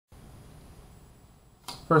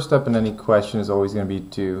First step in any question is always going to be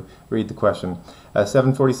to read the question. A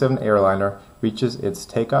 747 airliner reaches its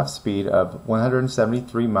takeoff speed of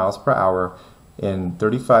 173 miles per hour in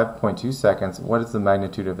 35.2 seconds. What is the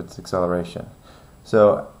magnitude of its acceleration?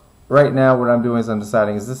 So right now what I'm doing is I'm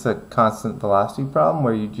deciding, is this a constant velocity problem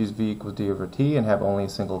where you use v equals d over t and have only a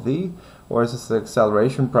single v? Or is this an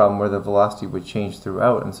acceleration problem where the velocity would change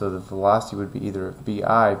throughout, and so the velocity would be either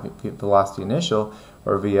vi, velocity initial,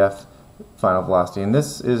 or vf, final velocity? And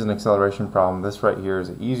this is an acceleration problem. This right here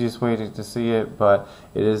is the easiest way to see it, but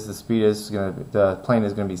it is the plane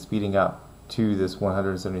is going to be speeding up to this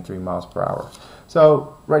 173 miles per hour.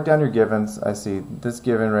 So write down your givens. I see this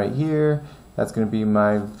given right here. That's going to be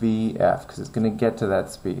my VF because it's going to get to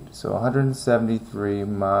that speed. So 173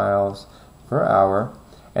 miles per hour,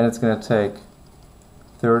 and it's going to take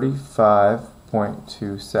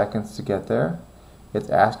 35.2 seconds to get there. It's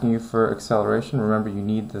asking you for acceleration. Remember, you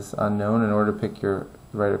need this unknown in order to pick your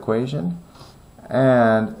right equation.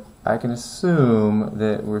 And I can assume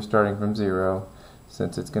that we're starting from 0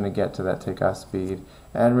 since it's going to get to that takeoff speed.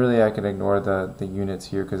 And really I can ignore the units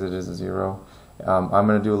here because it is a 0. I'm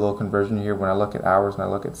going to do a little conversion here. When I look at hours and I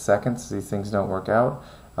look at seconds, these things don't work out.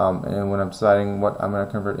 And when I'm deciding what I'm going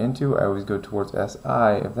to convert into, I always go towards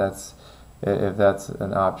SI if that's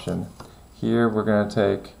an option. Here we're going to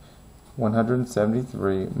take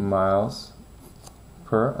 173 miles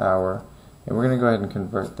per hour, and we're going to go ahead and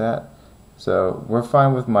convert that. So we're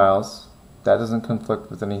fine with miles. That doesn't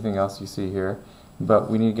conflict with anything else you see here, but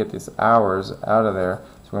we need to get these hours out of there.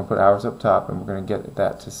 So we're going to put hours up top, and we're going to get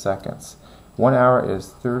that to seconds. 1 hour is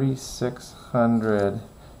 3,600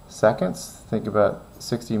 seconds. Think about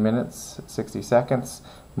 60 minutes, 60 seconds.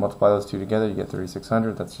 Multiply those two together, you get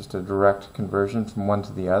 3,600. That's just a direct conversion from one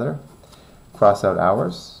to the other. Cross out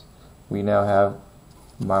hours. We now have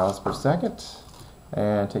miles per second.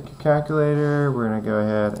 And take your calculator. We're going to go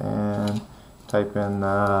ahead and type in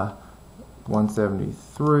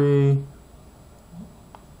 173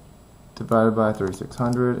 divided by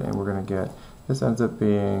 3,600, and we're going to get, this ends up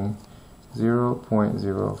being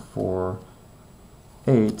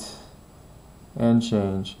 0.048 and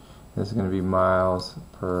change. This is going to be miles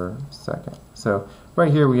per second. So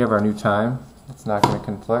right here we have our new time. It's not going to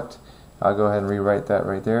conflict. I'll go ahead and rewrite that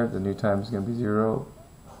right there. The new time is going to be 0.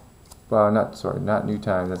 Well, not new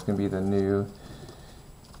time. That's going to be the new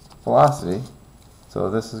velocity.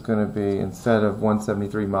 So this is going to be, instead of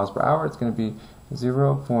 173 miles per hour, it's going to be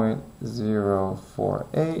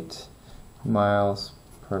 0.048 miles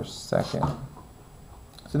per second.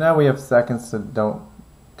 So now we have seconds that don't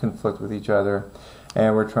conflict with each other,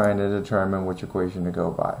 and we're trying to determine which equation to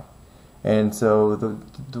go by. And so the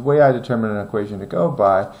way I determine an equation to go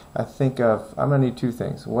by, I think of, I'm going to need two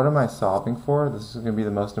things. What am I solving for? This is going to be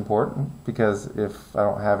the most important, because if I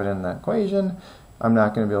don't have it in that equation, I'm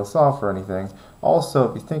not going to be able to solve for anything. Also,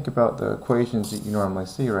 if you think about the equations that you normally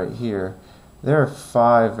see right here, there are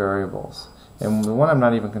 5 variables, and the one I'm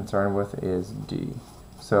not even concerned with is D.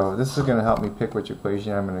 So this is going to help me pick which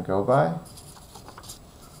equation I'm going to go by.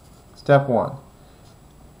 Step 1.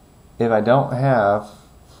 If I don't have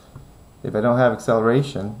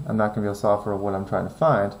acceleration, I'm not going to be able to solve for what I'm trying to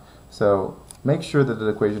find. So make sure that the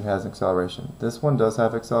equation has acceleration. This one does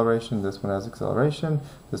have acceleration, this one has acceleration,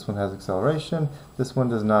 this one has acceleration, this one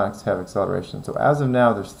does not have acceleration. So as of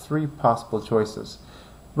now, there's 3 possible choices.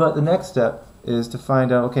 But the next step is to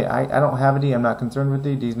find out, okay, I don't have a D, I'm not concerned with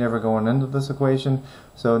D, D's never going into this equation.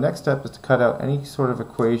 So next step is to cut out any sort of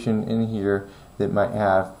equation in here that might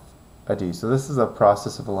have a D. So this is a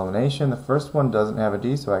process of elimination. The first one doesn't have a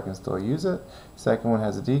D, so I can still use it. Second one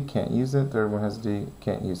has a D, can't use it. Third one has a D,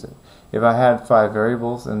 can't use it. If I had 5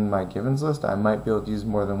 variables in my givens list, I might be able to use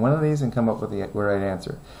more than one of these and come up with the right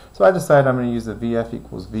answer. So I decided I'm going to use the VF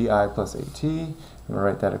equals VI plus AT. I'm going to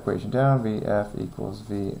write that equation down. VF equals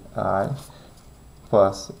VI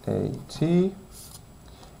plus AT.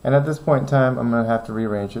 And at this point in time, I'm going to have to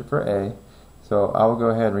rearrange it for A. So I will go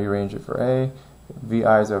ahead and rearrange it for A.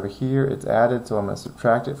 VI is over here, it's added, so I'm going to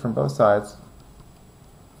subtract it from both sides.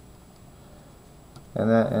 And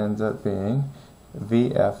that ends up being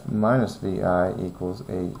VF minus VI equals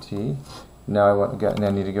AT. Now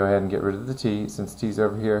I need to go ahead and get rid of the T. Since T is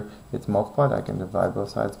over here, it's multiplied. I can divide both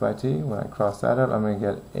sides by T. When I cross that out, I'm going to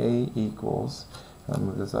get A equals, I'll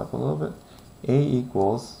move this up a little bit, A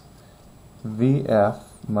equals VF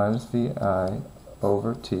minus VI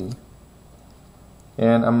over T.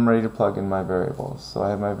 And I'm ready to plug in my variables. So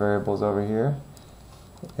I have my variables over here.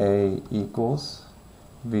 A equals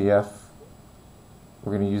VF.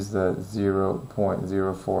 We're going to use the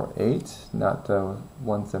 0.048, not the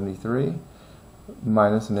 173,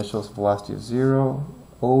 minus initial velocity of 0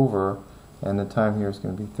 over and the time here is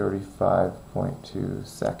going to be 35.2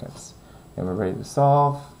 seconds. And we're ready to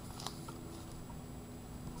solve.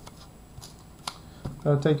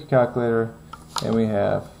 So take your calculator, and we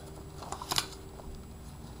have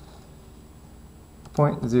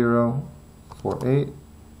 0.048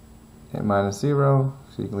 and minus 0,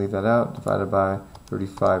 so you can leave that out, divided by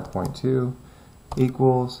 35.2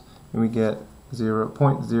 equals, and we get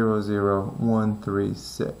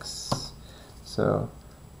 0.00136. So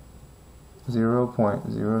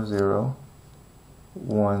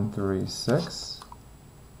 0.00136.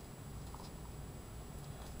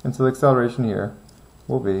 And so the acceleration here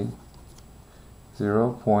will be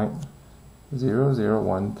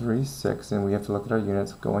 0.00136, and we have to look at our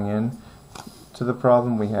units. Going in to the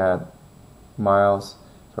problem, we had miles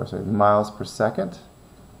per second,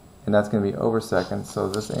 and that's going to be over seconds, so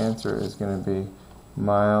this answer is going to be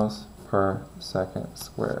miles per second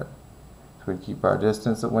squared. So we keep our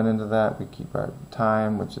distance that went into that, we keep our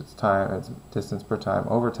time, which is time, it's distance per time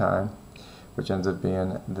over time, which ends up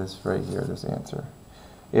being this right here, this answer.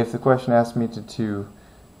 If the question asked me to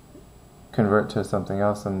convert to something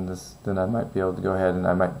else, then I might be able to go ahead and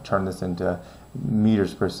I might turn this into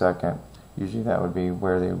meters per second. Usually that would be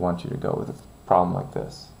where they want you to go with a problem like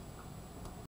this.